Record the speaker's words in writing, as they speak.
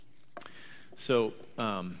So,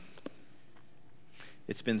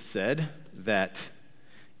 it's been said that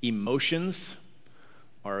emotions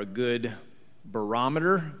are a good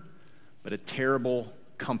barometer, but a terrible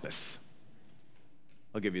compass.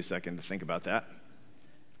 I'll give you a second to think about that.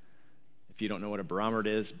 If you don't know what a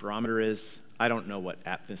barometer is, I don't know what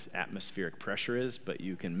atmospheric pressure is, but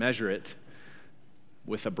you can measure it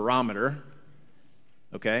with a barometer,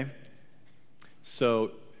 okay?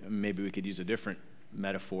 So maybe we could use a different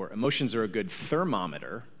metaphor. Emotions are a good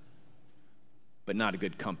thermometer, but not a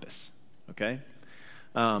good compass, okay?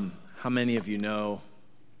 How many of you know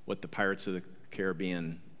what the Pirates of the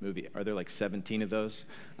Caribbean movie, are there like 17 of those?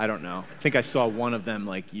 I don't know. I think I saw one of them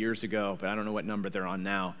like years ago, but I don't know what number they're on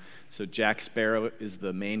now. So Jack Sparrow is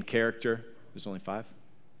the main character. There's only 5?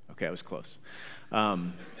 Okay, I was close.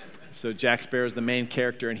 So Jack Sparrow is the main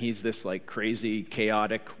character, and he's this like crazy,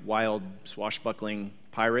 chaotic, wild, swashbuckling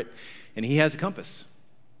pirate, and he has a compass.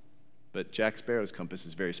 But Jack Sparrow's compass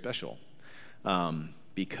is very special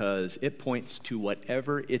because it points to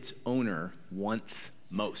whatever its owner wants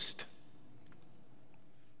most.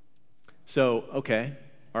 So, okay,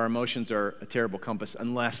 our emotions are a terrible compass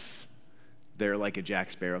unless they're like a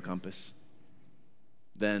Jack Sparrow compass.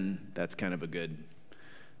 Then that's kind of a good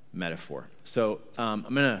metaphor. So I'm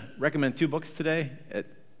going to recommend 2 books today at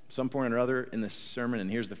some point or other in this sermon,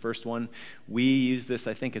 and here's the first one. We use this,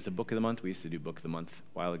 I think, as a book of the month. We used to do book of the month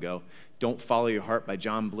a while ago. Don't Follow Your Heart by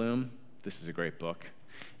John Bloom. This is a great book.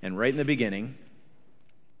 And right in the beginning,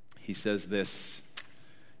 he says this: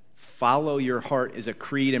 follow your heart is a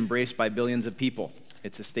creed embraced by billions of people.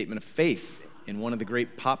 It's a statement of faith in one of the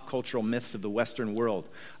great pop cultural myths of the Western world,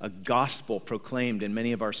 a gospel proclaimed in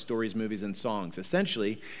many of our stories, movies, and songs.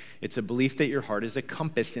 Essentially, it's a belief that your heart is a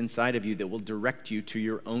compass inside of you that will direct you to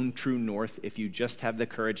your own true north if you just have the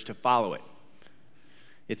courage to follow it.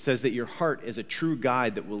 It says that your heart is a true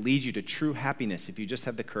guide that will lead you to true happiness if you just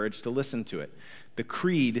have the courage to listen to it. The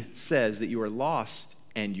creed says that you are lost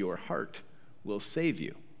and your heart will save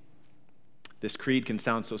you. This creed can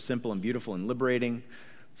sound so simple and beautiful and liberating.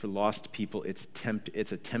 For lost people, it's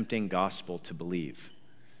a tempting gospel to believe.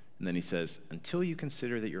 And then he says, until you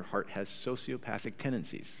consider that your heart has sociopathic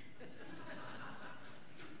tendencies.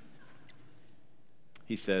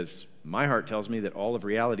 He says, my heart tells me that all of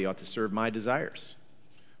reality ought to serve my desires.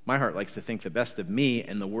 My heart likes to think the best of me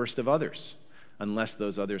and the worst of others. Unless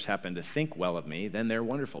those others happen to think well of me, then they're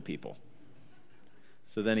wonderful people.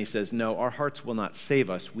 So then he says, no, our hearts will not save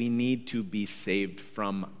us. We need to be saved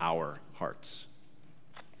from our hearts.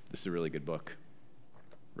 This is a really good book.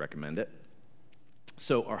 Recommend it.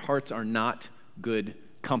 So our hearts are not good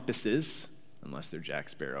compasses, unless they're Jack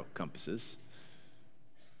Sparrow compasses.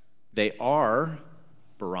 They are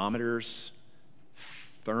barometers,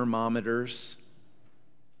 thermometers.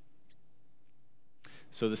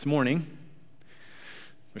 So this morning,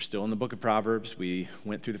 we're still in the book of Proverbs. We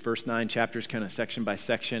went through the first 9 chapters kind of section by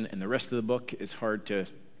section, and the rest of the book is hard to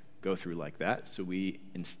go through like that. So we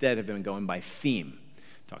instead have been going by theme.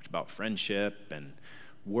 Talked about friendship and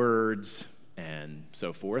words and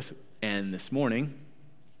so forth. And this morning,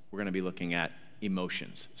 we're going to be looking at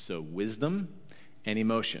emotions. So wisdom and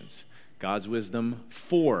emotions. God's wisdom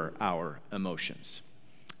for our emotions.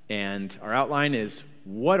 And our outline is,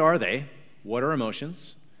 what are they? What are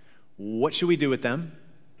emotions? What should we do with them?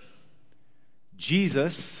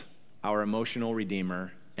 Jesus, our emotional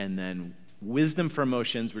redeemer, and then wisdom for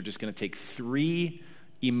emotions. We're just going to take 3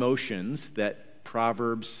 emotions that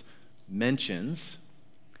Proverbs mentions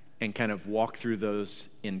and kind of walk through those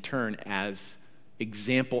in turn as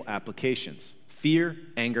example applications: fear,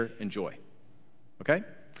 anger, and joy. Okay?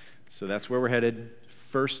 So that's where we're headed.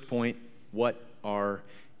 First point, what are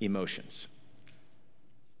emotions?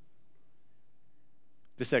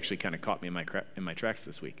 This actually kind of caught me in my tracks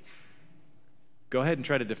this week. Go ahead and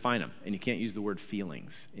try to define them, and you can't use the word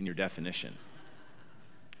feelings in your definition.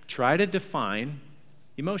 Try to define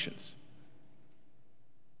emotions.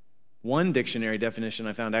 One dictionary definition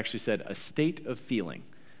I found actually said a state of feeling.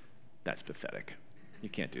 That's pathetic. You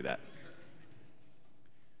can't do that.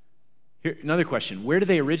 Here, another question. Where do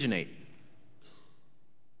they originate?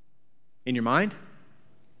 In your mind?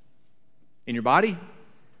 In your body?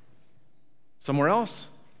 Somewhere else?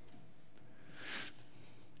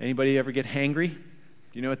 Anybody ever get hangry? Do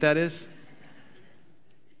you know what that is?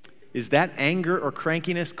 Is that anger or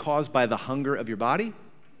crankiness caused by the hunger of your body?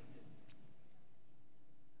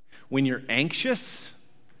 When you're anxious,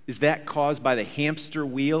 is that caused by the hamster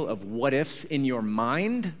wheel of what-ifs in your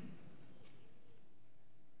mind?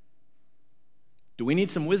 Do we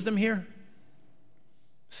need some wisdom here?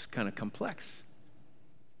 It's kind of complex.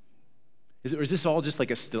 Or is this all just like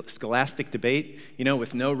a scholastic debate,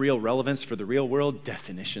 with no real relevance for the real world?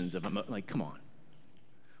 Definitions of like, come on.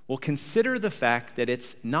 Well, consider the fact that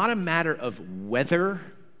it's not a matter of whether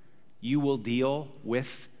you will deal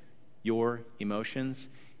with your emotions,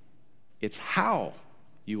 it's how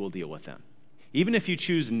you will deal with them. Even if you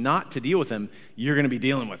choose not to deal with them, you're going to be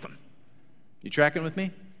dealing with them. You tracking with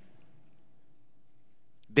me?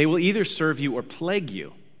 They will either serve you or plague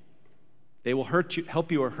you. They will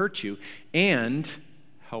help you or hurt you, and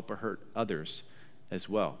help or hurt others as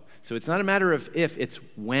well. So it's not a matter of if, it's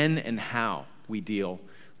when and how we deal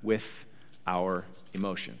with our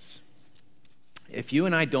emotions. If you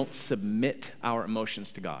and I don't submit our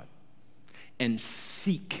emotions to God and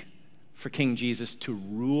seek for King Jesus to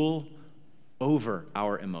rule over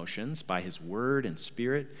our emotions by his word and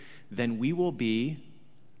spirit, then we will be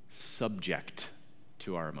subject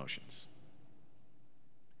to our emotions.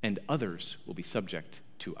 And others will be subject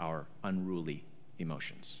to our unruly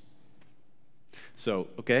emotions. So,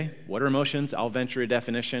 okay, what are emotions? I'll venture a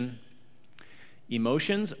definition.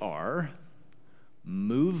 Emotions are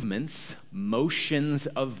movements, motions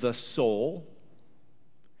of the soul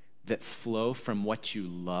that flow from what you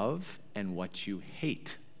love and what you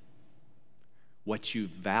hate, what you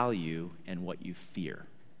value and what you fear.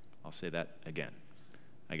 I'll say that again.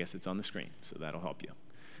 I guess it's on the screen, so that'll help you.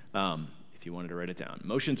 If you wanted to write it down.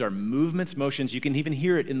 Motions are movements, motions. You can even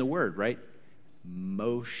hear it in the word, right?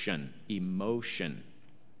 Motion, emotion.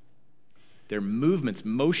 They're movements,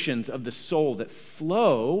 motions of the soul that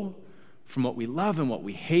flow from what we love and what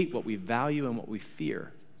we hate, what we value and what we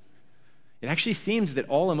fear. It actually seems that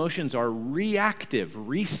all emotions are reactive,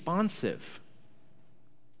 responsive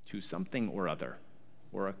to something or other,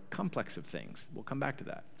 or a complex of things. We'll come back to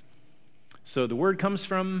that. So the word comes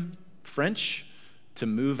from French, to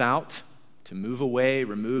move out, to move away,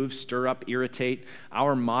 remove, stir up, irritate.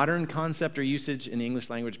 Our modern concept or usage in the English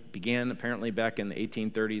language began apparently back in the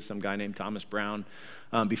 1830s, some guy named Thomas Brown.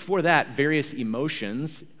 Before that, various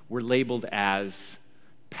emotions were labeled as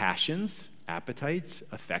passions, appetites,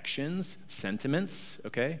 affections, sentiments,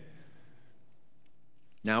 okay?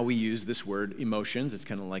 Now we use this word emotions. It's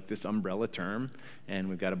kind of like this umbrella term, and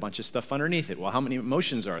we've got a bunch of stuff underneath it. Well, how many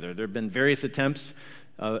emotions are there? There have been various attempts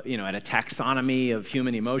at a taxonomy of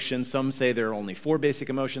human emotions. Some say there are only 4 basic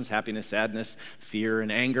emotions: happiness, sadness, fear,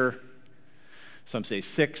 and anger. Some say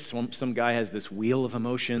 6. Some guy has this wheel of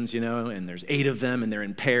emotions, and there's 8 of them, and they're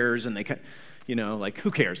in pairs, and they, like,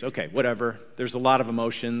 who cares? Okay, whatever. There's a lot of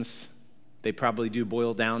emotions. They probably do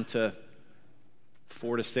boil down to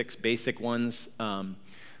 4 to 6 basic ones.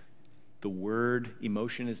 The word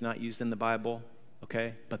emotion is not used in the Bible,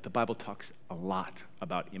 okay? But the Bible talks a lot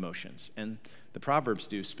about emotions. And the Proverbs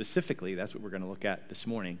do specifically. That's what we're going to look at this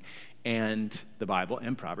morning. And the Bible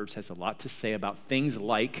and Proverbs has a lot to say about things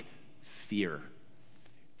like fear.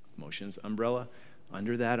 Emotions umbrella.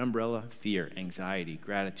 Under that umbrella, fear, anxiety,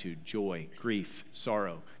 gratitude, joy, grief,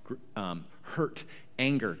 sorrow, hurt,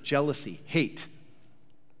 anger, jealousy, hate.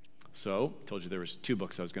 So, I told you there was 2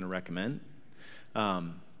 books I was going to recommend.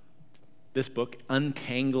 This book,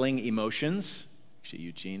 Untangling Emotions. Actually,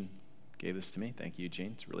 Eugene gave this to me. Thank you,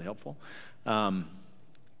 Eugene. It's really helpful. I'll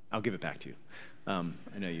give it back to you. I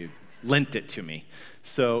know you lent it to me.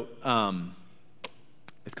 So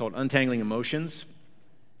it's called Untangling Emotions.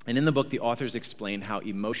 And in the book, the authors explain how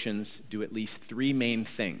emotions do at least 3 main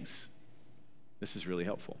things. This is really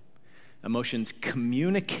helpful. Emotions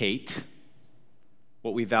communicate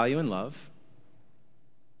what we value and love,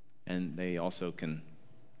 and they also can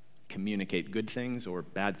communicate good things or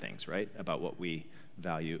bad things, right, about what we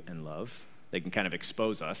value and love. They can kind of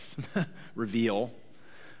expose us, reveal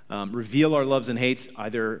our loves and hates,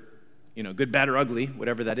 either good, bad, or ugly,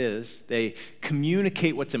 whatever that is. They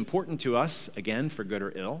communicate what's important to us, again, for good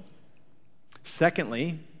or ill.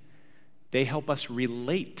 Secondly, they help us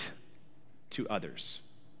relate to others.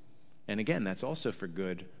 And again, that's also for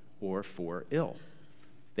good or for ill.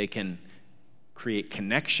 They can create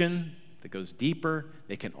connection that goes deeper.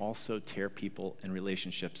 They can also tear people and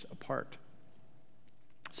relationships apart.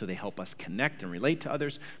 So they help us connect and relate to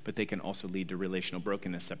others, but they can also lead to relational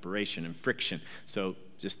brokenness, separation, and friction. So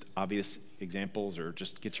just obvious examples, or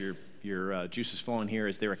just get your juices flowing here.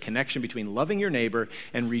 Is there a connection between loving your neighbor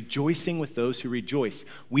and rejoicing with those who rejoice,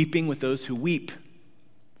 weeping with those who weep?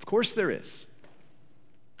 Of course there is.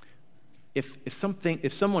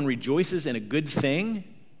 If someone rejoices in a good thing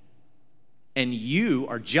and you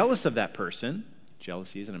are jealous of that person,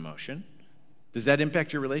 jealousy is an emotion, does that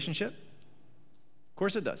impact your relationship? Of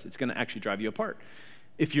course it does. It's going to actually drive you apart.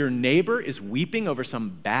 If your neighbor is weeping over some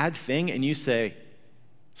bad thing and you say,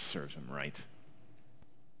 serves him right,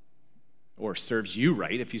 or serves you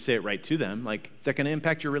right, if you say it right to them, like, is that going to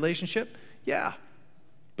impact your relationship? Yeah.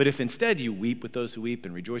 But if instead you weep with those who weep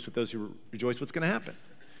and rejoice with those who rejoice, what's going to happen?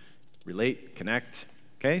 Relate, connect.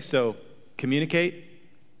 Okay, so communicate,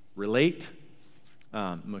 relate.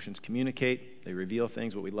 Emotions communicate. They reveal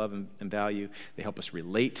things, what we love and value. They help us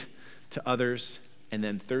relate to others. And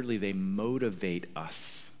then thirdly, they motivate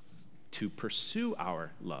us to pursue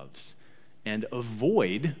our loves and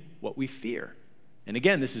avoid what we fear. And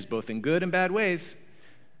again, this is both in good and bad ways.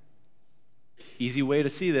 Easy way to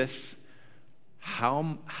see this.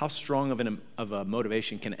 How strong of a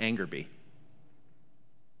motivation can anger be?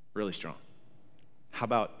 Really strong. How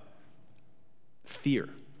about fear?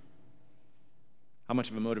 How much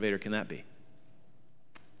of a motivator can that be?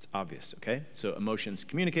 It's obvious, okay? So emotions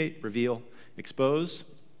communicate, reveal, expose.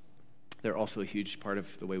 They're also a huge part of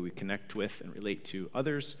the way we connect with and relate to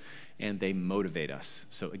others, and they motivate us.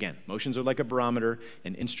 So again, emotions are like a barometer,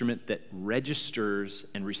 an instrument that registers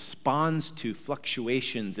and responds to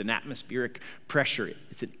fluctuations in atmospheric pressure.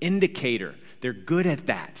 It's an indicator. They're good at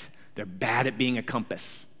that. They're bad at being a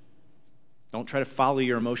compass. Don't try to follow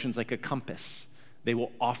your emotions like a compass. They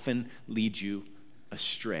will often lead you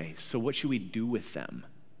astray. So what should we do with them?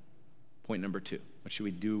 Point number 2. What should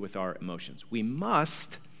we do with our emotions? We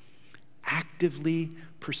must actively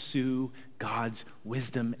pursue God's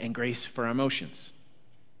wisdom and grace for our emotions.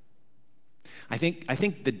 I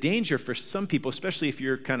think the danger for some people, especially if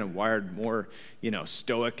you're kind of wired more,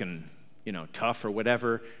 stoic and, tough or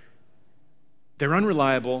whatever, they're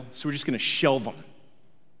unreliable, so we're just going to shelve them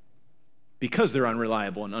because they're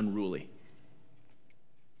unreliable and unruly.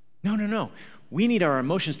 No. We need our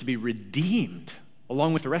emotions to be redeemed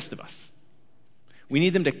along with the rest of us. We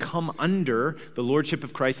need them to come under the lordship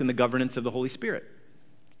of Christ and the governance of the Holy Spirit.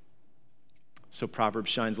 So Proverbs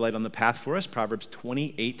shines light on the path for us. Proverbs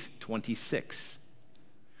 28:26.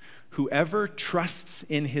 Whoever trusts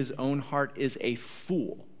in his own heart is a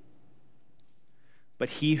fool, but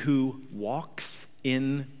he who walks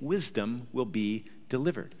in wisdom will be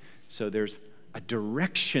delivered. So there's a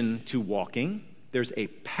direction to walking. There's a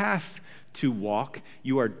path to walk.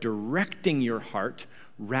 You are directing your heart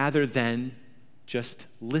rather than just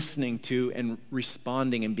listening to and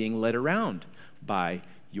responding and being led around by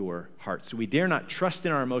your heart. So we dare not trust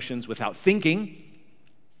in our emotions without thinking,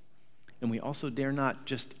 and we also dare not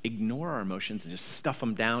just ignore our emotions and just stuff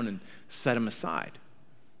them down and set them aside.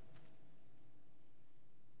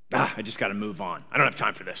 I just got to move on. I don't have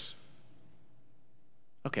time for this.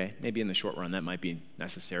 Okay, maybe in the short run that might be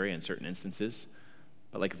necessary in certain instances,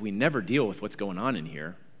 but if we never deal with what's going on in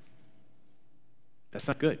here, that's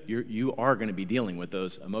not good. You are going to be dealing with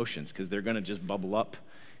those emotions because they're going to just bubble up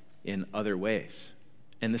in other ways.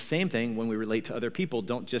 And the same thing when we relate to other people,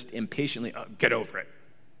 don't just impatiently, get over it.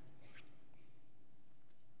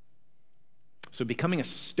 So becoming a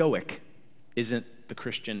stoic isn't the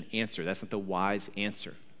Christian answer. That's not the wise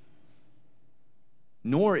answer.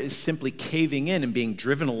 Nor is simply caving in and being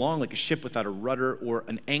driven along like a ship without a rudder or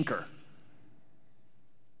an anchor.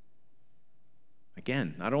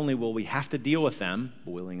 Again, not only will we have to deal with them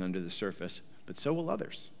boiling under the surface, but so will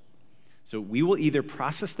others. So we will either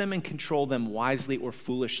process them and control them wisely or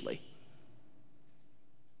foolishly.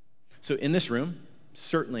 So in this room,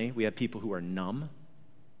 certainly we have people who are numb,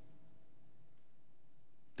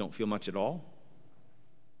 don't feel much at all.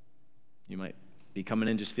 You might be coming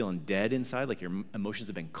in just feeling dead inside, like your emotions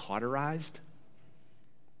have been cauterized.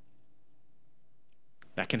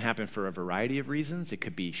 That can happen for a variety of reasons. It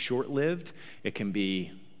could be short-lived. It can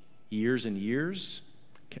be years and years.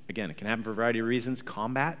 Again, it can happen for a variety of reasons.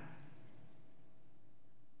 Combat,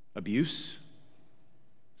 abuse,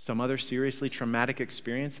 some other seriously traumatic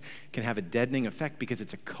experience can have a deadening effect because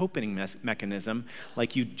it's a coping mechanism,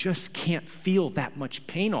 like you just can't feel that much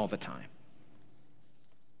pain all the time.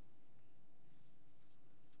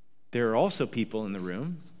 There are also people in the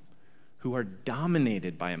room who are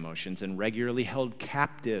dominated by emotions and regularly held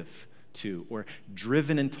captive to or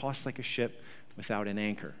driven and tossed like a ship without an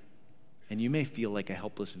anchor. And you may feel like a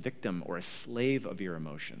helpless victim or a slave of your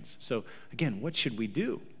emotions. So again, what should we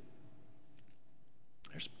do?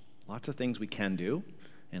 There's lots of things we can do,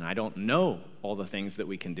 and I don't know all the things that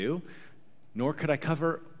we can do, nor could I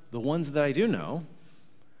cover the ones that I do know,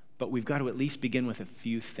 but we've got to at least begin with a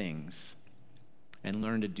few things and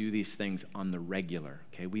learn to do these things on the regular,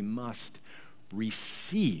 okay? We must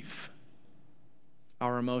receive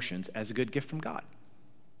our emotions as a good gift from God.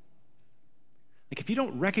 If you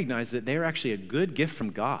don't recognize that they're actually a good gift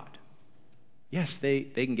from God, yes, they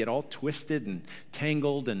can get all twisted and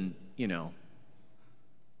tangled and,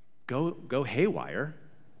 go haywire,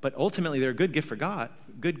 but ultimately they're a good gift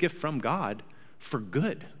from God for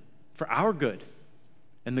good. for our good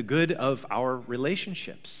and the good of our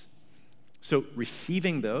relationships. So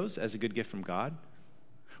receiving those as a good gift from God,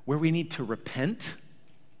 where we need to repent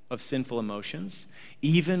of sinful emotions,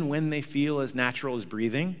 even when they feel as natural as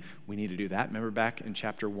breathing, we need to do that. Remember back in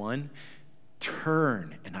chapter 1,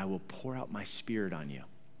 turn and I will pour out my Spirit on you.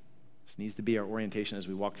 This needs to be our orientation as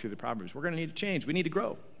we walk through the Proverbs. We're going to need to change. We need to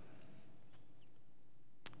grow.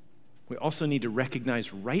 We also need to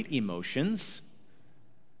recognize right emotions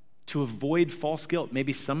to avoid false guilt.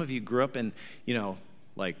 Maybe some of you grew up in,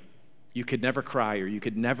 like you could never cry or you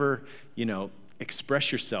could never,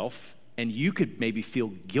 express yourself, and you could maybe feel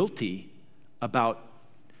guilty about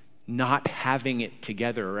not having it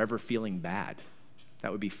together or ever feeling bad.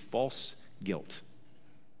 That would be false guilt.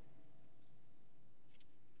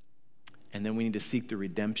 And then we need to seek the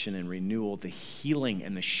redemption and renewal, the healing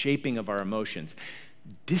and the shaping of our emotions,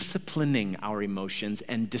 disciplining our emotions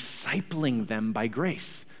and discipling them by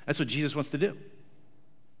grace. That's what Jesus wants to do.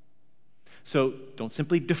 So don't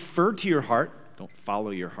simply defer to your heart. Don't follow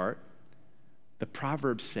your heart. The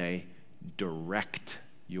Proverbs say, direct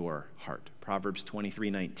your heart. Proverbs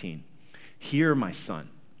 23:19. Hear, my son.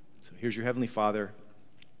 So here's your heavenly Father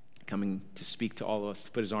coming to speak to all of us, to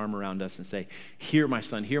put his arm around us and say, hear, my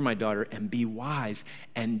son, hear, my daughter, and be wise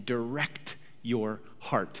and direct your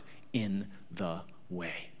heart in the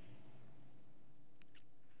way.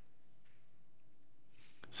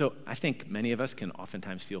 So I think many of us can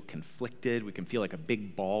oftentimes feel conflicted. We can feel like a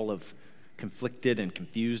big ball of conflicted and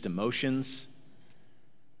confused emotions.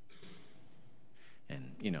 And,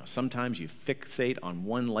 sometimes you fixate on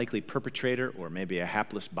one likely perpetrator or maybe a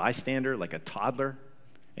hapless bystander, like a toddler,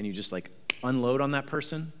 and you just unload on that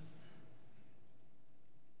person.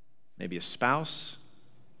 Maybe a spouse.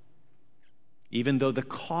 Even though the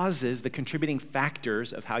causes, the contributing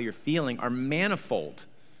factors of how you're feeling are manifold.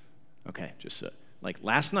 Okay, just like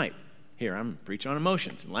last night. Here, I'm preaching on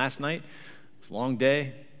emotions. And last night, it was a long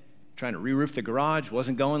day, trying to re-roof the garage.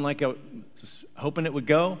 Wasn't going like I was hoping it would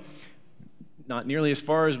go. Not nearly as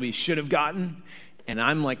far as we should have gotten. And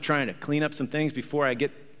I'm trying to clean up some things before I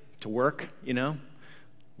get to work,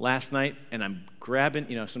 last night. And I'm grabbing,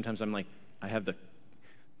 sometimes I'm I have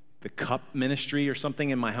the cup ministry or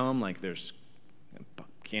something in my home. There's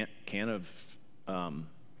a can of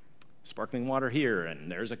sparkling water here, and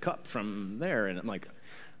there's a cup from there. And I'm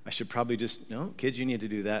I should probably just, no, kids, you need to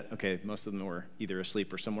do that. Okay, most of them were either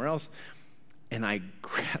asleep or somewhere else. And I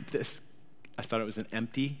grabbed this. I thought it was an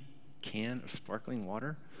empty can of sparkling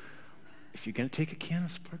water. If you're going to take a can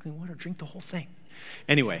of sparkling water, drink the whole thing.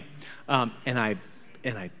 Anyway, and I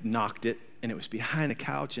knocked it, and it was behind the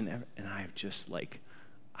couch, and I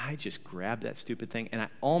just grabbed that stupid thing, and I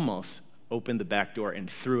almost opened the back door and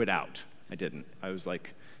threw it out. I didn't. I was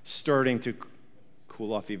starting to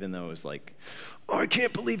cool off, even though it was oh, I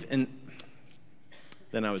can't believe it. And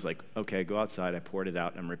then I was okay, go outside. I poured it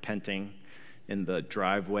out. I'm repenting in the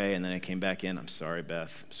driveway, and then I came back in. I'm sorry,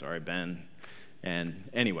 Beth. I'm sorry, Ben. And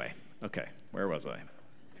anyway, okay, where was I?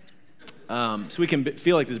 So we can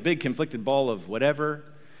feel like this big conflicted ball of whatever,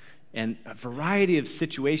 and a variety of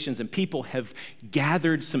situations, and people have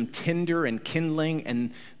gathered some tinder and kindling,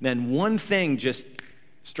 and then one thing just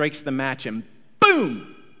strikes the match, and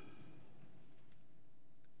boom!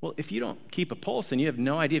 Well, if you don't keep a pulse and you have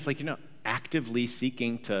no idea, if you're not actively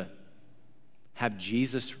seeking to have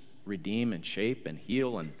Jesus redeem and shape and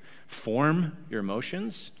heal and form your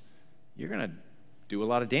emotions, you're going to do a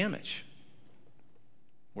lot of damage.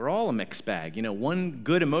 We're all a mixed bag. One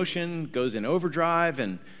good emotion goes in overdrive,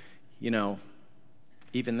 and,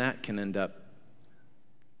 even that can end up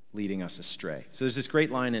leading us astray. So there's this great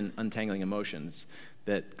line in Untangling Emotions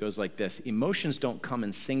that goes like this: emotions don't come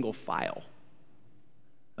in single file.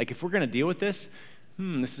 If we're going to deal with this,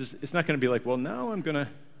 it's not going to be well, now I'm going to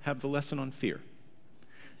have the lesson on fear.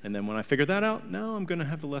 And then when I figure that out, now I'm going to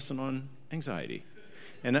have the lesson on anxiety.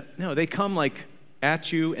 And no, they come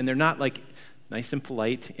at you, and they're not nice and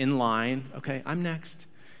polite, in line. Okay, I'm next,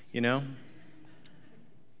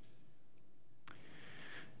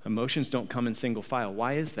 Emotions don't come in single file.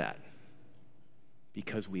 Why is that?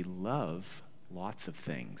 Because we love lots of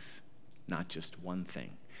things, not just one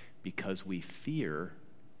thing. Because we fear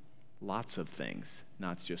lots of things,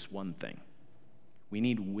 not just one thing. We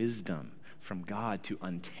need wisdom from God to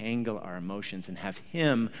untangle our emotions and have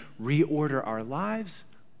Him reorder our lives,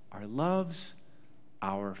 our loves,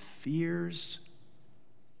 our fears.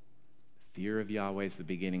 Fear of Yahweh is the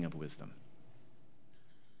beginning of wisdom.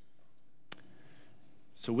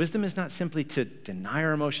 So wisdom is not simply to deny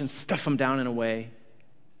our emotions, stuff them down in a way.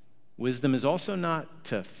 Wisdom is also not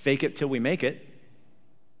to fake it till we make it.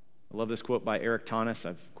 I love this quote by Eric Thomas.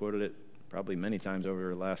 I've quoted it probably many times over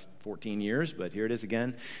the last 14 years, but here it is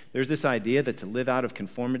again. There's this idea that to live out of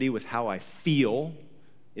conformity with how I feel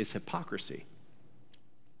is hypocrisy.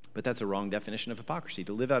 But that's a wrong definition of hypocrisy.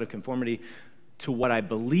 To live out of conformity to what I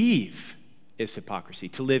believe is hypocrisy.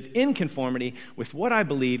 To live in conformity with what I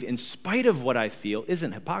believe in spite of what I feel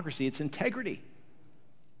isn't hypocrisy, it's integrity.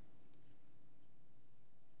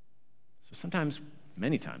 So sometimes,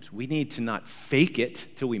 many times, we need to not fake it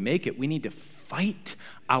till we make it. We need to fight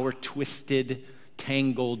our twisted,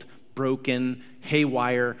 tangled, broken,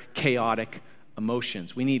 haywire, chaotic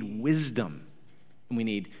emotions. We need wisdom, and we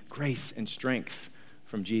need grace and strength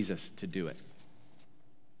from Jesus to do it.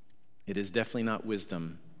 It is definitely not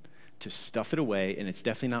wisdom to stuff it away, and it's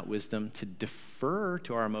definitely not wisdom to defer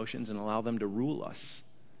to our emotions and allow them to rule us.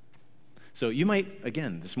 So you might,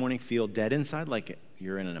 again, this morning feel dead inside, like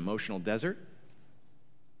you're in an emotional desert.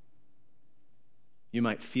 You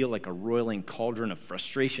might feel like a roiling cauldron of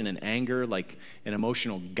frustration and anger, like an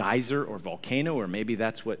emotional geyser or volcano, or maybe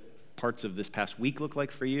that's what parts of this past week look like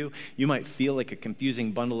for you. You might feel like a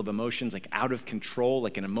confusing bundle of emotions, like out of control,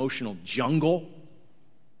 like an emotional jungle.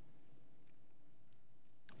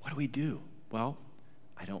 What do we do? Well,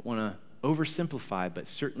 I don't want to oversimplify, but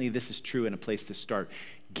certainly this is true and a place to start.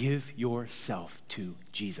 Give yourself to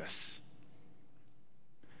Jesus.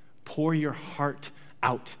 Pour your heart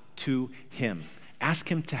out to him. Ask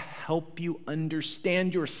him to help you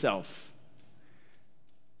understand yourself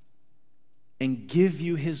and give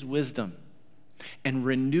you his wisdom and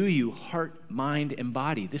renew you heart, mind, and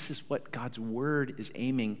body. This is what God's word is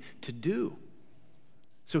aiming to do.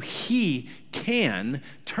 So he can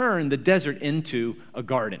turn the desert into a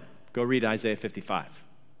garden. Go read Isaiah 55.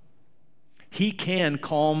 He can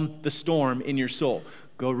calm the storm in your soul.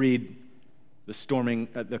 Go read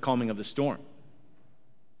the calming of the storm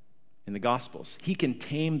in the Gospels. He can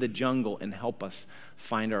tame the jungle and help us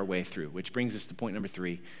find our way through, which brings us to point number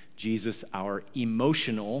 3, Jesus, our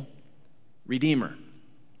emotional Redeemer.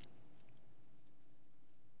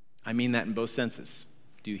 I mean that in both senses.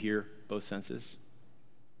 Do you hear both senses?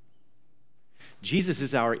 Jesus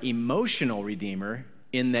is our emotional Redeemer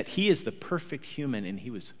in that he is the perfect human and he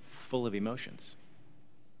was full of emotions.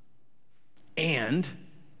 And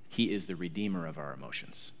he is the Redeemer of our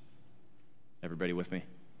emotions. Everybody with me?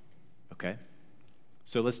 Okay.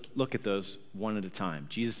 So let's look at those one at a time.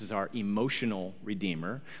 Jesus is our emotional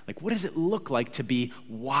Redeemer. Like, what does it look like to be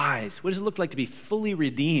wise? What does it look like to be fully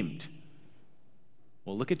redeemed?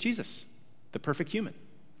 Well, look at Jesus, the perfect human.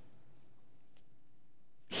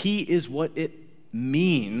 He is what it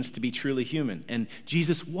means to be truly human. And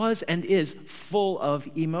Jesus was and is full of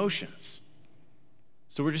emotions.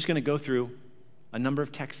 So we're just going to go through a number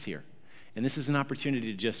of texts here. And this is an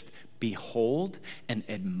opportunity to just behold and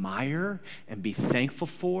admire and be thankful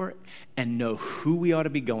for and know who we ought to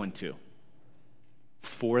be going to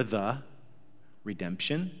for the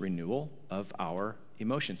redemption, renewal of our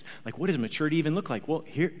emotions. Like, what does maturity even look like? Well,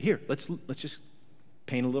 here, let's just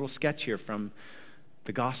paint a little sketch here from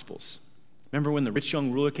the Gospels. Remember when the rich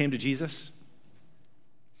young ruler came to Jesus?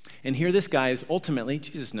 And here this guy is ultimately,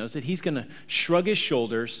 Jesus knows that he's going to shrug his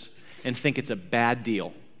shoulders and think it's a bad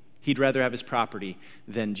deal. He'd rather have his property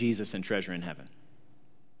than Jesus and treasure in heaven.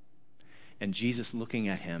 And Jesus, looking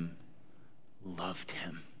at him, loved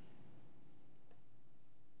him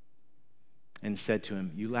and said to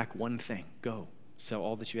him, "You lack one thing. Go, sell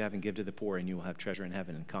all that you have and give to the poor, and you will have treasure in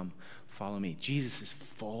heaven, and come, follow me." Jesus is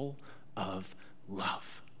full of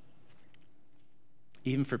love.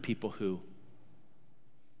 Even for people who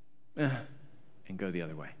and go the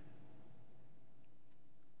other way.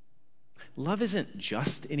 Love isn't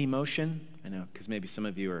just an emotion. I know, because maybe some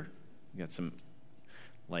of you got some,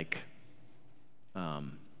 like,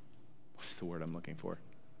 what's the word I'm looking for?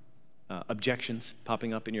 Objections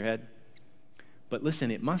popping up in your head. But listen,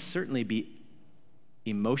 it must certainly be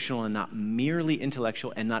emotional and not merely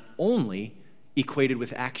intellectual and not only equated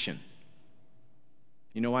with action.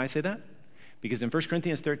 You know why I say that? Because in 1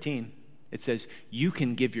 Corinthians 13, it says, you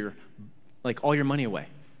can give all your money away.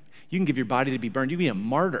 You can give your body to be burned. You can be a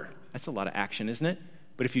martyr. That's a lot of action, isn't it?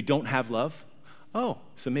 But if you don't have love,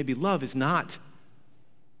 so maybe love is not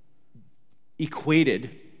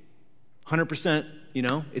equated 100%,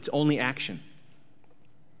 it's only action.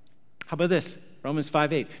 How about this? Romans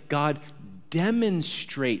 5:8. God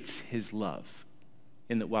demonstrates his love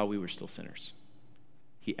in that while we were still sinners,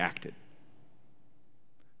 he acted.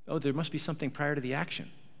 There must be something prior to the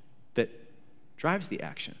action that drives the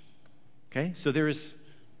action. Okay? So there is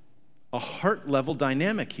a heart-level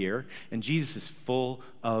dynamic here, and Jesus is full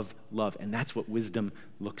of love, and that's what wisdom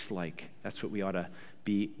looks like. That's what we ought to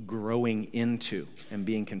be growing into and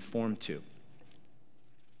being conformed to.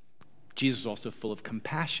 Jesus was also full of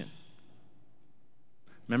compassion.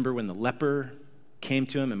 Remember when the leper came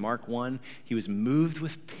to him in Mark 1? He was moved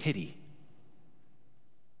with pity,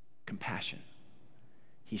 compassion.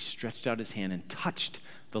 He stretched out his hand and touched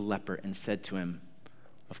the leper and said to him,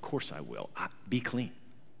 "Of course I will. Be clean."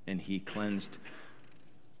 And he cleansed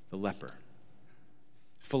the leper.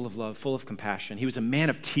 Full of love, full of compassion. He was a man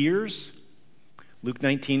of tears. Luke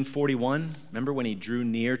 19:41, remember when he drew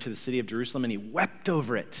near to the city of Jerusalem and he wept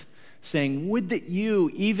over it, saying, "Would that you,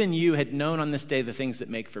 even you, had known on this day the things that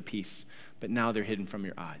make for peace, but now they're hidden from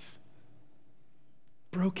your eyes."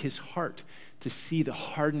 Broke his heart to see the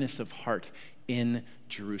hardness of heart in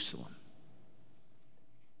Jerusalem.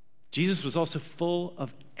 Jesus was also full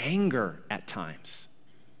of anger at times.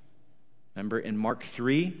 Remember in Mark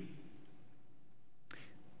 3,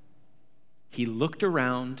 he looked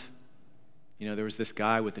around. There was this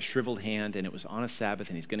guy with a shriveled hand, and it was on a Sabbath,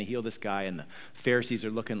 and he's going to heal this guy, and the Pharisees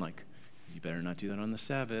are looking like, "You better not do that on the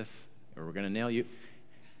Sabbath, or we're going to nail you."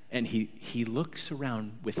 And he looks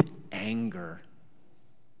around with anger,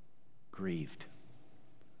 grieved.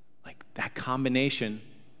 Like that combination,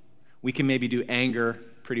 we can maybe do anger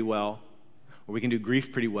pretty well, or we can do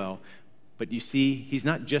grief pretty well, but you see, he's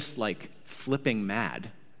not just like flipping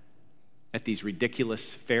mad at these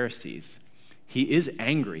ridiculous Pharisees. He is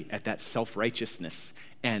angry at that self-righteousness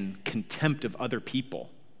and contempt of other people,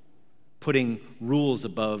 putting rules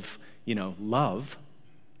above, love.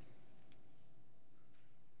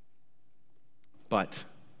 But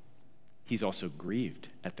he's also grieved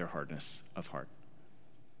at their hardness of heart.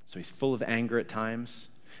 So he's full of anger at times.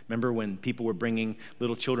 Remember when people were bringing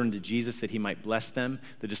little children to Jesus that he might bless them?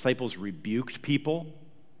 The disciples rebuked people,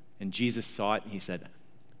 and Jesus saw it, and he said,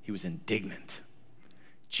 he was indignant.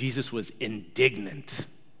 Jesus was indignant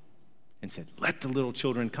and said, "Let the little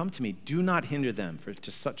children come to me. Do not hinder them, for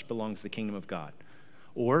to such belongs the kingdom of God."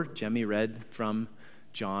 Or, Jemmy read from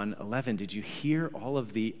John 11. Did you hear all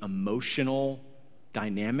of the emotional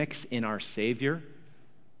dynamics in our Savior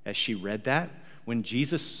as she read that? When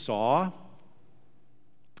Jesus saw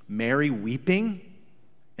Mary weeping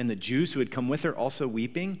and the Jews who had come with her also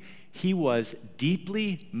weeping, he was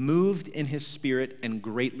deeply moved in his spirit and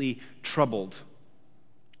greatly troubled.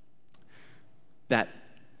 That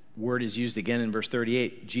word is used again in verse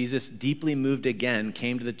 38. Jesus, deeply moved again,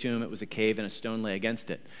 came to the tomb. It was a cave and a stone lay against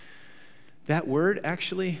it. That word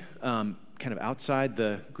actually, kind of outside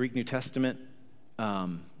the Greek New Testament,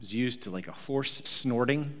 is used to like a horse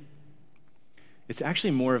snorting. It's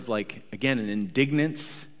actually more of like, again, an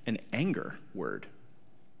indignance and anger word.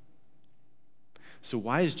 So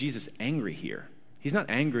why is Jesus angry here? He's not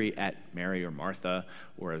angry at Mary or Martha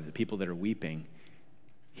or the people that are weeping.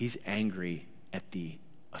 He's angry at the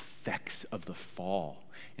effects of the fall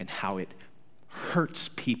and how it hurts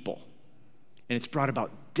people. And it's brought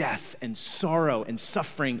about death and sorrow and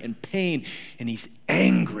suffering and pain. And he's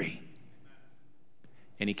angry.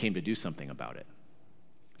 And he came to do something about it.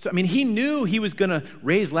 So, he knew he was going to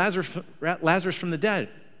raise Lazarus from the dead.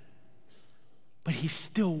 But he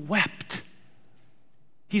still wept.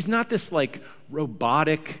 He's not this like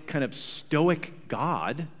robotic, kind of stoic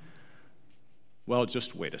God. Well,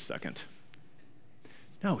 just wait a second.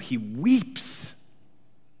 No, he weeps.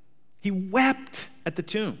 He wept at the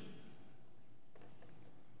tomb.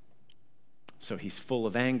 So he's full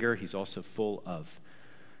of anger. He's also full of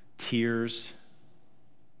tears.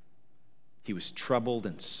 He was troubled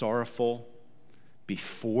and sorrowful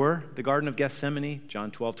before the Garden of Gethsemane,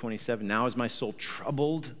 John 12:27. "Now is my soul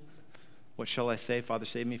troubled. What shall I say? Father,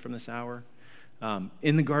 save me from this hour."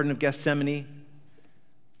 In the Garden of Gethsemane,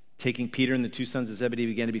 taking Peter and the two sons of Zebedee,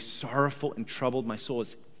 began to be sorrowful and troubled. "My soul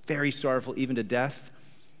is very sorrowful, even to death,"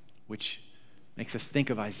 which makes us think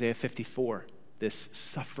of Isaiah 54. This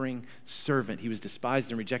suffering servant. He was despised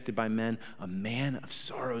and rejected by men, a man of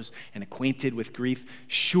sorrows and acquainted with grief.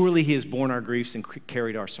 Surely he has borne our griefs and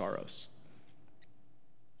carried our sorrows.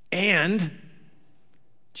 And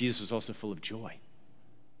Jesus was also full of joy.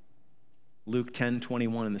 Luke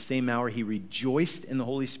 10:21, in the same hour he rejoiced in the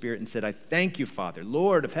Holy Spirit and said, "I thank you, Father,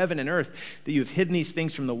 Lord of heaven and earth, that you have hidden these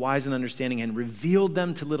things from the wise and understanding and revealed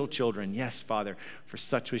them to little children. Yes, Father, for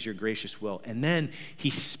such was your gracious will." And then he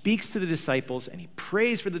speaks to the disciples and he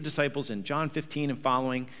prays for the disciples in John 15 and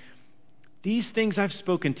following. "These things I've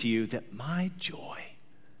spoken to you, that my joy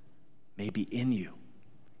may be in you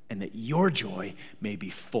and that your joy may be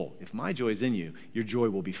full." If my joy is in you, your joy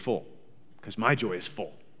will be full because my joy is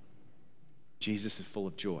full. Jesus is full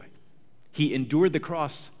of joy. He endured the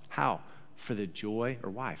cross. How? For the joy,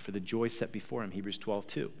 or why? For the joy set before him, Hebrews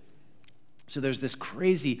 12:2. So there's this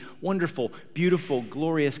crazy, wonderful, beautiful,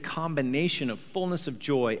 glorious combination of fullness of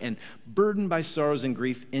joy and burdened by sorrows and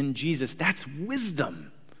grief in Jesus. That's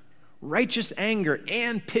wisdom. Righteous anger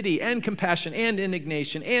and pity and compassion and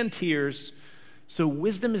indignation and tears. So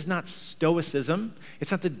wisdom is not stoicism.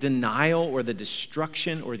 It's not the denial or the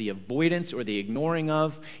destruction or the avoidance or the ignoring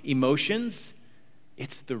of emotions.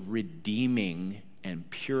 It's the redeeming and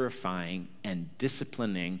purifying and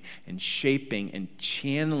disciplining and shaping and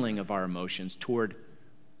channeling of our emotions toward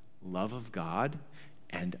love of God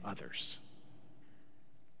and others.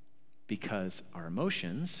 Because our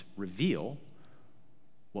emotions reveal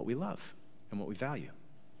what we love and what we value.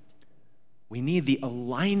 We need the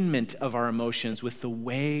alignment of our emotions with the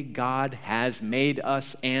way God has made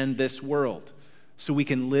us and this world, so we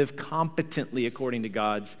can live competently according to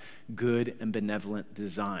God's good and benevolent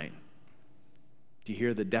design. Do you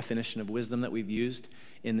hear the definition of wisdom that we've used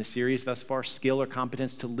in the series thus far? Skill or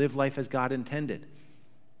competence to live life as God intended.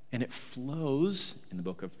 And it flows in the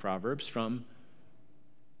book of Proverbs from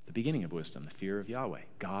the beginning of wisdom, the fear of Yahweh,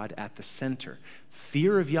 God at the center.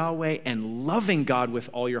 Fear of Yahweh and loving God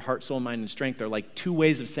with all your heart, soul, mind, and strength are like two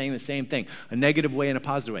ways of saying the same thing, a negative way and a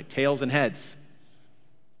positive way, tails and heads.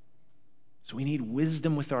 So we need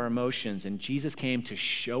wisdom with our emotions, and Jesus came to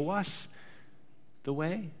show us the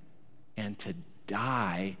way and to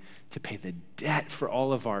die to pay the debt for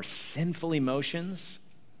all of our sinful emotions.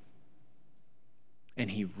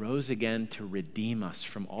 And he rose again to redeem us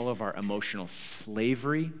from all of our emotional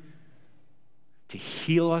slavery, to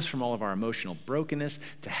heal us from all of our emotional brokenness,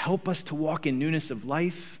 to help us to walk in newness of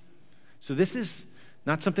life. So this is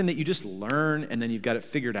not something that you just learn and then you've got it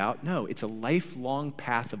figured out. No, it's a lifelong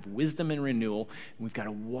path of wisdom and renewal, and we've got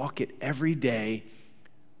to walk it every day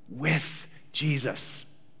with Jesus.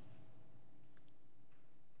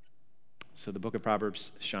 So the book of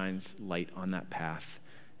Proverbs shines light on that path,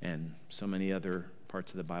 and so many other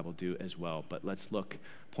parts of the Bible do as well. But let's look,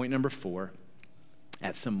 point number 4,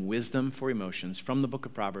 at some wisdom for emotions from the book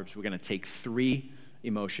of Proverbs. We're going to take 3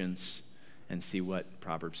 emotions and see what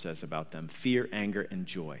Proverbs says about them: fear, anger, and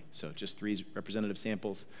joy. So just 3 representative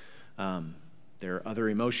samples. There are other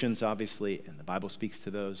emotions, obviously, and the Bible speaks to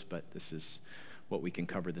those, but this is what we can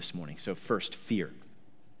cover this morning. So first, fear.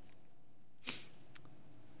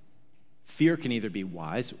 Fear can either be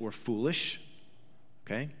wise or foolish,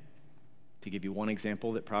 okay? To give you one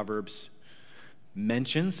example that Proverbs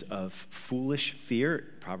mentions of foolish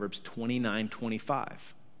fear, Proverbs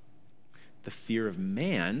 29:25. The fear of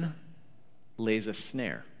man lays a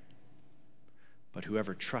snare, but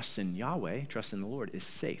whoever trusts in Yahweh, trusts in the Lord, is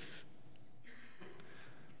safe.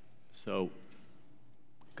 So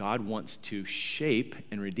God wants to shape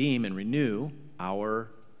and redeem and renew our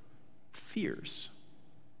fears.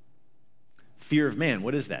 Fear of man,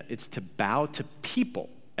 what is that? It's to bow to people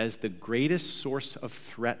as the greatest source of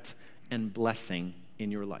threat and blessing in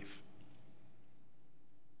your life.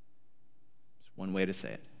 It's one way to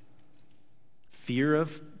say it. Fear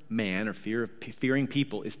of man, or fearing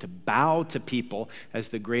people, is to bow to people as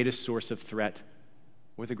the greatest source of threat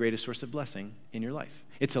or the greatest source of blessing in your life.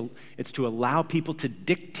 It's to allow people to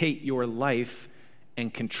dictate your life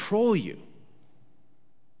and control you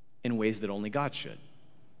in ways that only God should.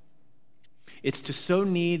 It's to so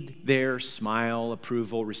need their smile,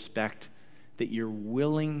 approval, respect, that you're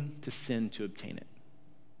willing to sin to obtain it.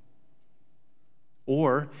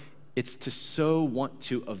 Or it's to so want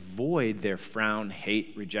to avoid their frown,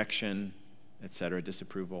 hate, rejection, etc.,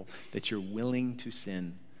 disapproval, that you're willing to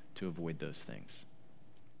sin to avoid those things.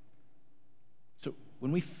 So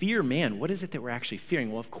when we fear man, what is it that we're actually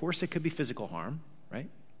fearing? Well, of course, it could be physical harm, right?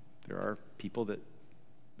 There are people that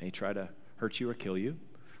may try to hurt you or kill you.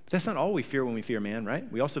 But that's not all we fear when we fear man,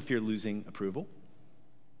 right? We also fear losing approval,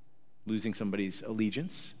 losing somebody's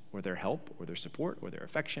allegiance or their help or their support or their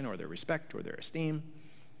affection or their respect or their esteem.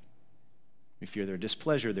 We fear their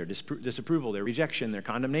displeasure, their disapproval, their rejection, their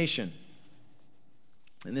condemnation.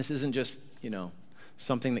 And this isn't just,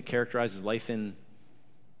 something that characterizes life in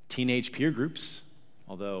teenage peer groups,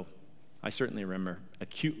 although I certainly remember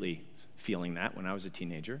acutely feeling that when I was a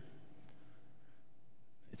teenager.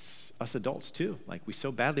 It's us adults too. Like, we so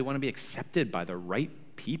badly want to be accepted by the right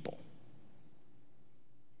people.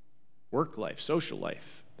 Work life, social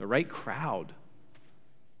life, the right crowd,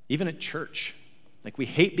 even at church. Like, we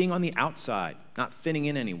hate being on the outside, not fitting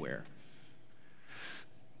in anywhere.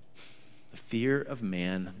 The fear of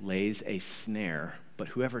man lays a snare, but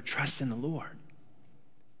whoever trusts in the Lord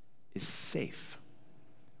is safe.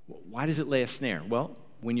 Why does it lay a snare? Well,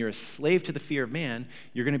 when you're a slave to the fear of man,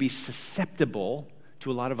 you're going to be susceptible to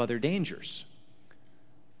a lot of other dangers.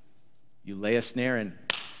 You lay a snare and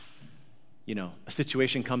A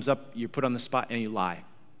situation comes up, you're put on the spot, and you lie.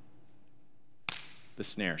 The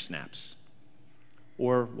snare snaps.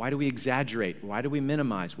 Or why do we exaggerate? Why do we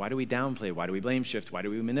minimize? Why do we downplay? Why do we blame shift? Why do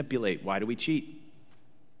we manipulate? Why do we cheat?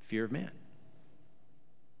 Fear of man.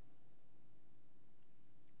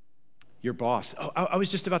 Your boss. Oh, I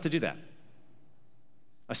was just about to do that.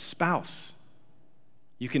 A spouse.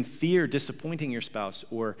 You can fear disappointing your spouse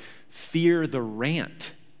or fear the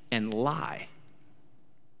rant and lie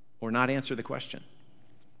or not answer the question.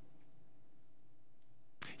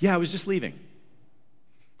 Yeah, I was just leaving.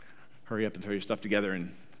 Hurry up and throw your stuff together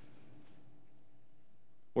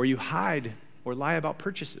or you hide or lie about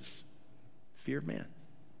purchases. Fear of man.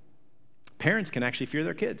 Parents can actually fear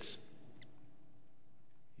their kids.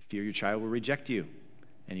 You fear your child will reject you,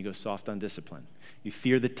 and you go soft on discipline. You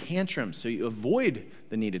fear the tantrums, so you avoid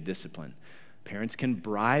the needed discipline. Parents can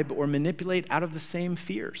bribe or manipulate out of the same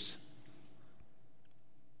fears.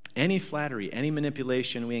 Any flattery, any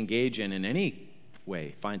manipulation we engage in any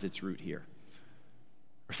way finds its root here.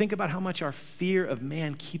 Or think about how much our fear of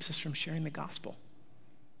man keeps us from sharing the gospel.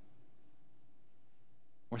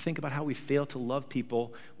 Or think about how we fail to love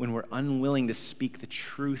people when we're unwilling to speak the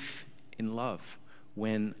truth in love,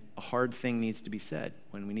 when a hard thing needs to be said,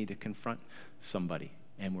 when we need to confront somebody,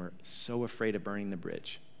 and we're so afraid of burning the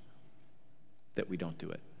bridge that we don't do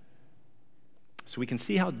it. So we can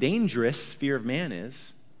see how dangerous fear of man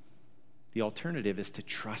is. The alternative is to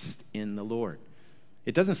trust in the Lord.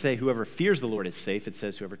 It doesn't say whoever fears the Lord is safe. It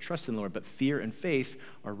says whoever trusts in the Lord. But fear and faith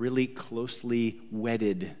are really closely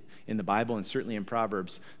wedded in the Bible and certainly in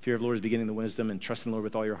Proverbs. Fear of the Lord is beginning the wisdom, and trust in the Lord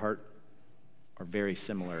with all your heart are very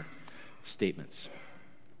similar statements.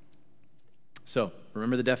 So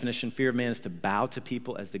remember the definition. Fear of man is to bow to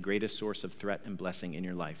people as the greatest source of threat and blessing in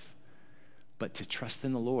your life. But to trust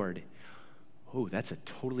in the Lord, that's a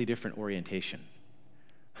totally different orientation.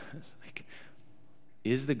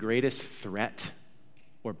 Is the greatest threat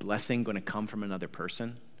or blessing going to come from another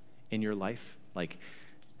person in your life? Like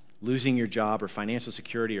losing your job or financial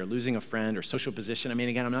security or losing a friend or social position. I mean,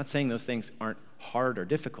 again, I'm not saying those things aren't hard or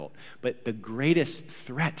difficult, but the greatest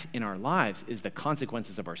threat in our lives is the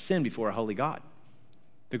consequences of our sin before a holy God.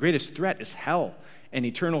 The greatest threat is hell and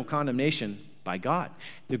eternal condemnation by God.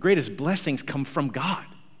 The greatest blessings come from God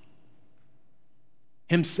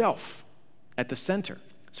Himself at the center.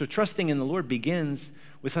 So trusting in the Lord begins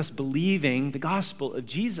with us believing the gospel of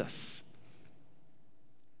Jesus.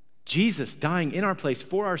 Jesus dying in our place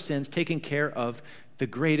for our sins, taking care of the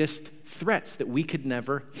greatest threats that we could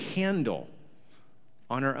never handle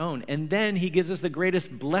on our own. And then He gives us the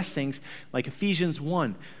greatest blessings, like Ephesians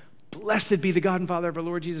 1. Blessed be the God and Father of our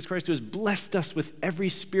Lord Jesus Christ, who has blessed us with every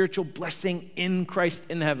spiritual blessing in Christ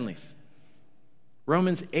in the heavenlies.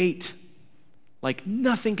 Romans 8. Like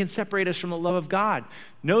nothing can separate us from the love of God.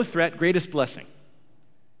 No threat, greatest blessing.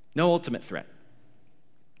 No ultimate threat.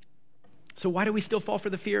 So why do we still fall for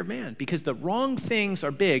the fear of man? Because the wrong things are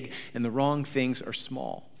big and the wrong things are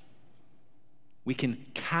small. We can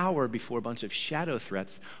cower before a bunch of shadow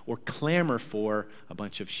threats or clamor for a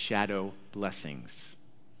bunch of shadow blessings.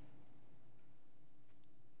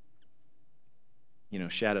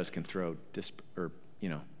 Shadows can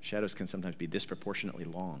shadows can sometimes be disproportionately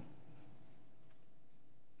long.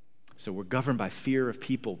 So we're governed by fear of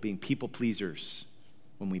people, being people pleasers,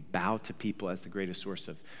 when we bow to people as the greatest source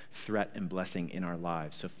of threat and blessing in our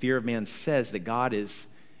lives. So fear of man says that God is,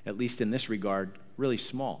 at least in this regard, really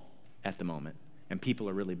small at the moment, and people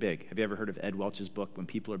are really big. Have you ever heard of Ed Welch's book, When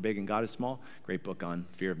People Are Big and God is Small? Great book on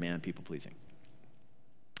fear of man, people pleasing.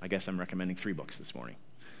 I guess I'm recommending 3 books this morning.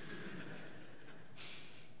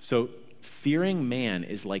 So fearing man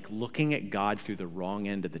is like looking at God through the wrong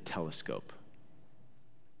end of the telescope.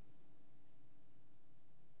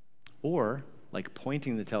 Or like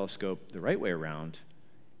pointing the telescope the right way around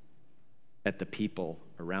at the people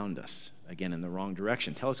around us, again, in the wrong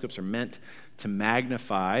direction. Telescopes are meant to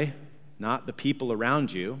magnify not the people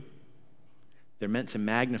around you. They're meant to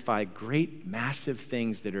magnify great, massive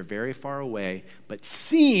things that are very far away, but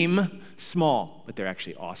seem small, but they're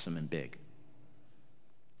actually awesome and big.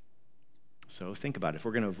 So think about it. If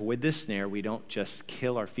we're going to avoid this snare, we don't just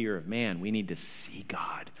kill our fear of man. We need to see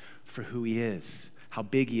God for who He is, how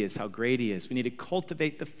big He is, how great He is. We need to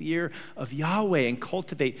cultivate the fear of Yahweh and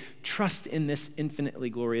cultivate trust in this infinitely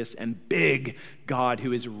glorious and big God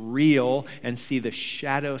who is real, and see the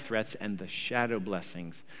shadow threats and the shadow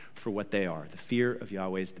blessings for what they are. The fear of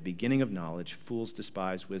Yahweh is the beginning of knowledge. Fools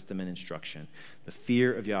despise wisdom and instruction. The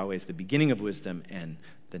fear of Yahweh is the beginning of wisdom, and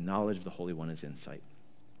the knowledge of the Holy One is insight.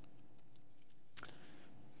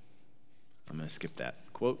 I'm going to skip that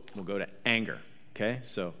quote. We'll go to anger. Okay,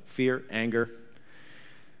 so fear, anger.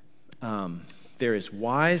 There is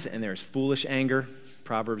wise and there is foolish anger.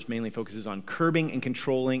 Proverbs mainly focuses on curbing and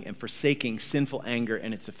controlling and forsaking sinful anger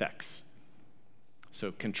and its effects.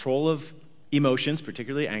 So control of emotions,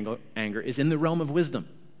 particularly anger, is in the realm of wisdom.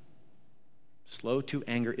 Slow to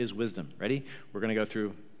anger is wisdom. Ready? We're going to go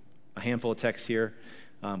through a handful of texts here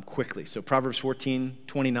quickly. So Proverbs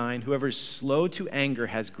 14:29, whoever is slow to anger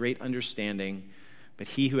has great understanding, but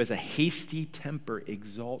he who has a hasty temper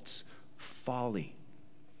exalts folly.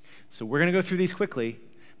 So we're going to go through these quickly,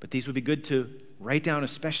 but these would be good to write down,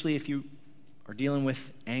 especially if you are dealing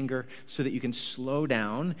with anger, so that you can slow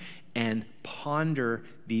down and ponder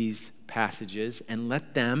these passages and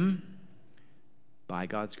let them, by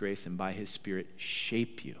God's grace and by his Spirit,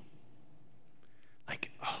 shape you.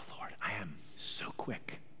 Like, oh Lord, I am so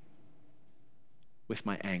quick with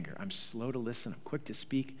my anger. I'm slow to listen. I'm quick to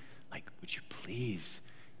speak. Like, would you please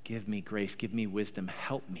give me grace, give me wisdom,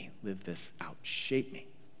 help me live this out, shape me.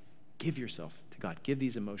 Give yourself to God. Give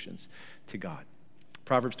these emotions to God.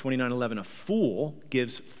 Proverbs 29:11, a fool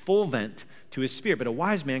gives full vent to his spirit, but a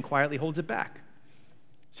wise man quietly holds it back.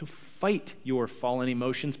 So fight your fallen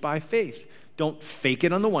emotions by faith. Don't fake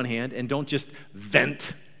it on the one hand and don't just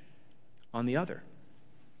vent on the other.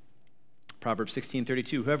 Proverbs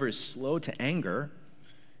 16:32, whoever is slow to anger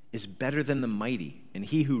is better than the mighty, and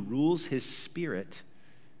he who rules his spirit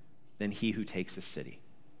than he who takes a city.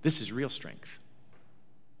 This is real strength.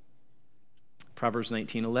 Proverbs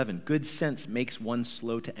 19:11, good sense makes one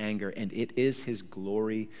slow to anger, and it is his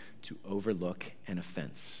glory to overlook an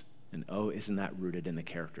offense. And oh, isn't that rooted in the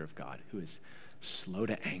character of God, who is slow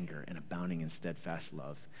to anger and abounding in steadfast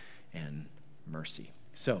love and mercy.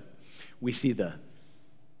 So we see the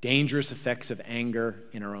dangerous effects of anger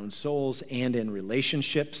in our own souls and in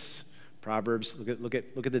relationships. Proverbs, look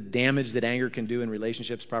at the damage that anger can do in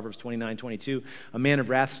relationships. Proverbs 29:22, a man of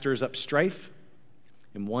wrath stirs up strife,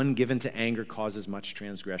 and one given to anger causes much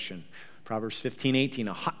transgression. Proverbs 15:18,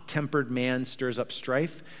 a hot-tempered man stirs up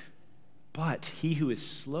strife, but he who is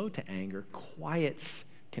slow to anger quiets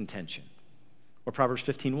contention. Or Proverbs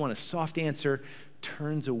 15:1, a soft answer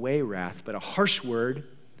turns away wrath, but a harsh word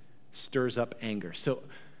stirs up anger. So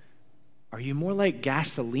are you more like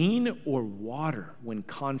gasoline or water when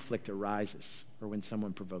conflict arises or when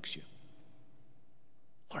someone provokes you?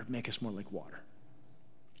 Lord, make us more like water.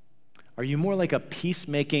 Are you more like a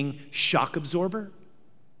peacemaking shock absorber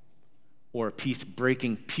or a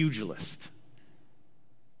peace-breaking pugilist?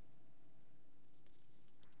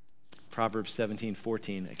 Proverbs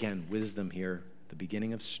 17:14, again, wisdom here. The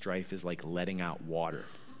beginning of strife is like letting out water.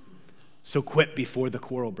 So quit before the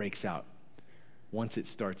quarrel breaks out. Once it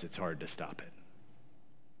starts, it's hard to stop it.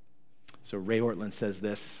 So Ray Ortlund says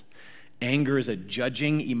this, anger is a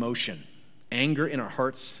judging emotion. Anger in our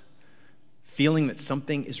hearts, feeling that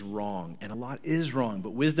something is wrong, and a lot is wrong, but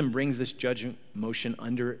wisdom brings this judging emotion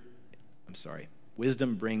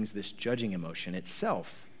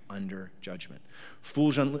itself under judgment.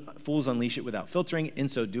 Fools unleash it without filtering. In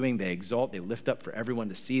so doing, they exalt, they lift up for everyone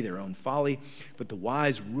to see their own folly. But the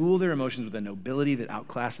wise rule their emotions with a nobility that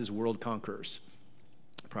outclasses world conquerors.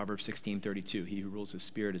 Proverbs 16:32, he who rules his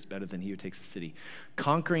spirit is better than he who takes a city.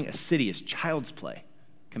 Conquering a city is child's play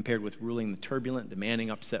compared with ruling the turbulent, demanding,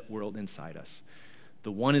 upset world inside us.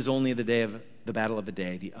 The one is only the battle of a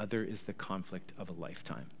day. The other is the conflict of a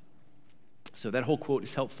lifetime. So that whole quote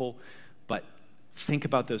is helpful, but think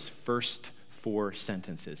about those first 4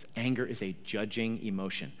 sentences. Anger is a judging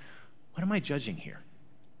emotion. What am I judging here?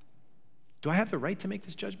 Do I have the right to make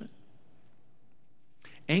this judgment?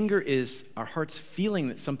 Anger is our heart's feeling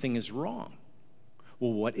that something is wrong.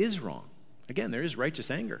 Well, what is wrong? Again, there is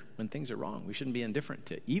righteous anger when things are wrong. We shouldn't be indifferent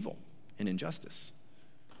to evil and injustice.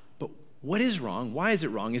 But what is wrong? Why is it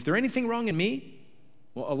wrong? Is there anything wrong in me?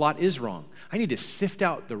 Well, a lot is wrong. I need to sift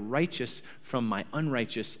out the righteous from my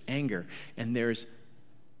unrighteous anger. And there's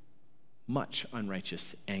much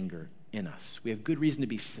unrighteous anger in us. We have good reason to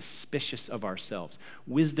be suspicious of ourselves.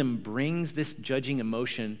 Wisdom brings this judging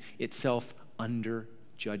emotion itself under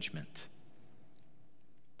judgment.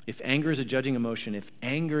 If anger is a judging emotion, if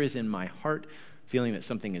anger is in my heart, feeling that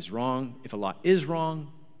something is wrong, if a lot is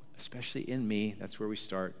wrong, especially in me, that's where we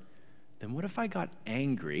start, then what if I got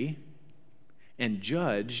angry and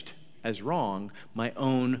judged as wrong my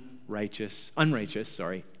own unrighteous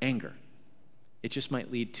anger? It just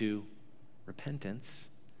might lead to repentance,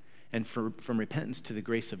 and from repentance to the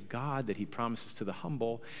grace of God that he promises to the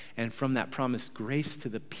humble, and from that promised grace to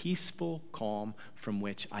the peaceful calm from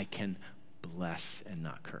which I can bless and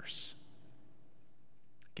not curse.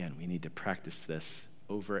 Again, we need to practice this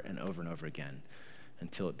over and over and over again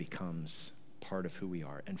until it becomes part of who we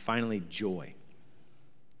are. And finally, joy.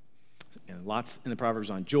 And lots in the Proverbs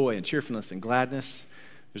on joy and cheerfulness and gladness.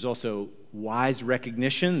 There's also wise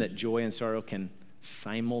recognition that joy and sorrow can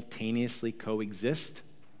simultaneously coexist.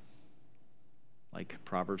 Like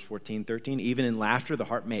Proverbs 14:13, even in laughter the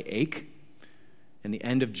heart may ache, and the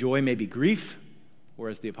end of joy may be grief, or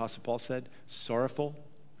as the Apostle Paul said, sorrowful,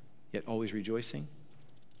 yet always rejoicing.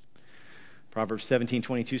 Proverbs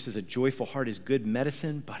 17:22 says, a joyful heart is good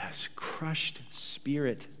medicine, but a crushed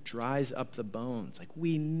spirit dries up the bones. Like,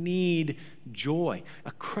 we need joy.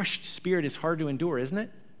 A crushed spirit is hard to endure, isn't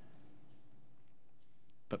it?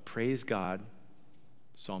 But praise God,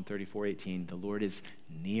 Psalm 34:18, the Lord is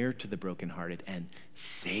near to the brokenhearted and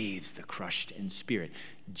saves the crushed in spirit.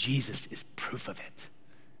 Jesus is proof of it.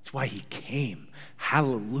 That's why he came.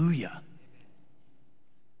 Hallelujah.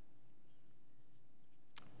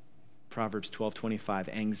 Proverbs 12:25,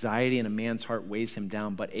 anxiety in a man's heart weighs him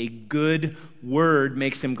down, but a good word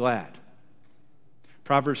makes him glad.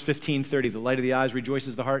 Proverbs 15:30, the light of the eyes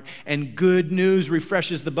rejoices the heart, and good news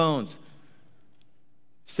refreshes the bones.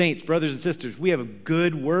 Saints, brothers and sisters, we have a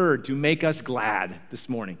good word to make us glad this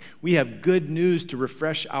morning. We have good news to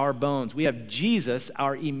refresh our bones. We have Jesus,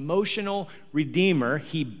 our emotional Redeemer.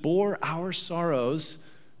 He bore our sorrows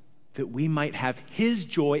that we might have his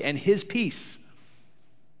joy and his peace.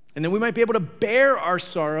 And then we might be able to bear our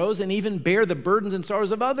sorrows and even bear the burdens and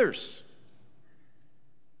sorrows of others.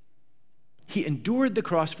 He endured the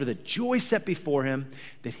cross for the joy set before him,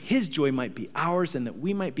 that his joy might be ours and that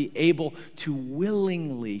we might be able to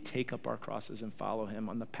willingly take up our crosses and follow him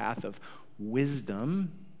on the path of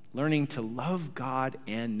wisdom, learning to love God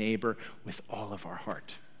and neighbor with all of our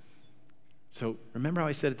heart. So remember how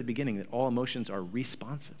I said at the beginning that all emotions are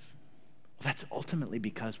responsive. Well, that's ultimately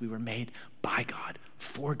because we were made by God,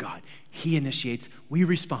 for God. He initiates, we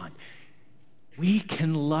respond. We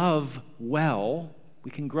can love well.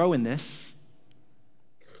 We can grow in this.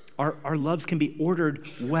 Our loves can be ordered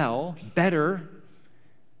well, better,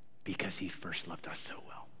 because he first loved us so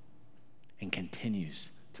well and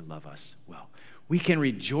continues to love us well. We can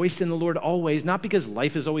rejoice in the Lord always, not because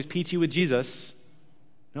life is always peachy with Jesus.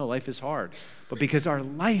 No, life is hard. But because our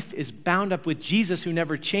life is bound up with Jesus who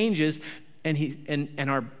never changes, and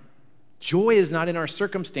our joy is not in our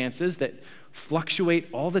circumstances that fluctuate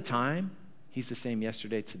all the time. He's the same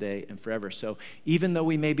yesterday, today, and forever. So even though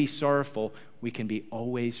we may be sorrowful, we can be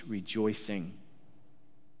always rejoicing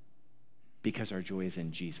because our joy is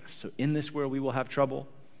in Jesus. So in this world, we will have trouble,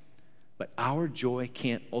 but our joy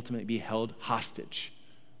can't ultimately be held hostage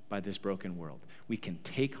by this broken world. We can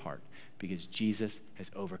take heart because Jesus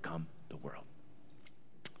has overcome the world.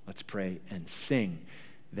 Let's pray and sing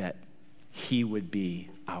that he would be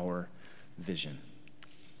our vision.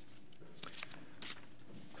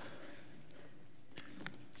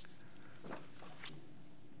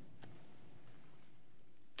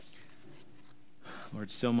 Lord,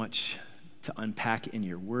 so much to unpack in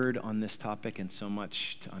your word on this topic and so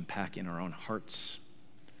much to unpack in our own hearts.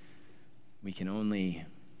 We can only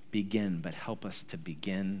begin, but help us to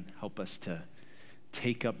begin. Help us to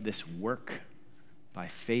take up this work by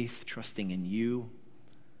faith, trusting in you,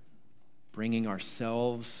 bringing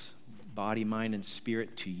ourselves, body, mind, and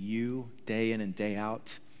spirit to you day in and day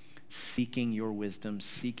out, seeking your wisdom,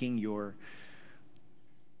 seeking your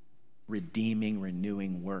redeeming,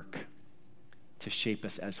 renewing work to shape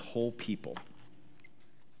us as whole people,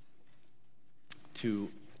 to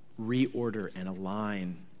reorder and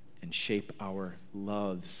align and shape our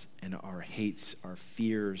loves and our hates, our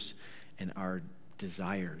fears and our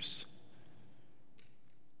desires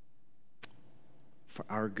for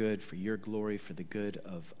our good, for your glory, for the good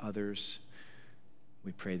of others.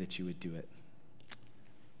 We pray that you would do it.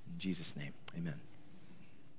 In Jesus' name, amen.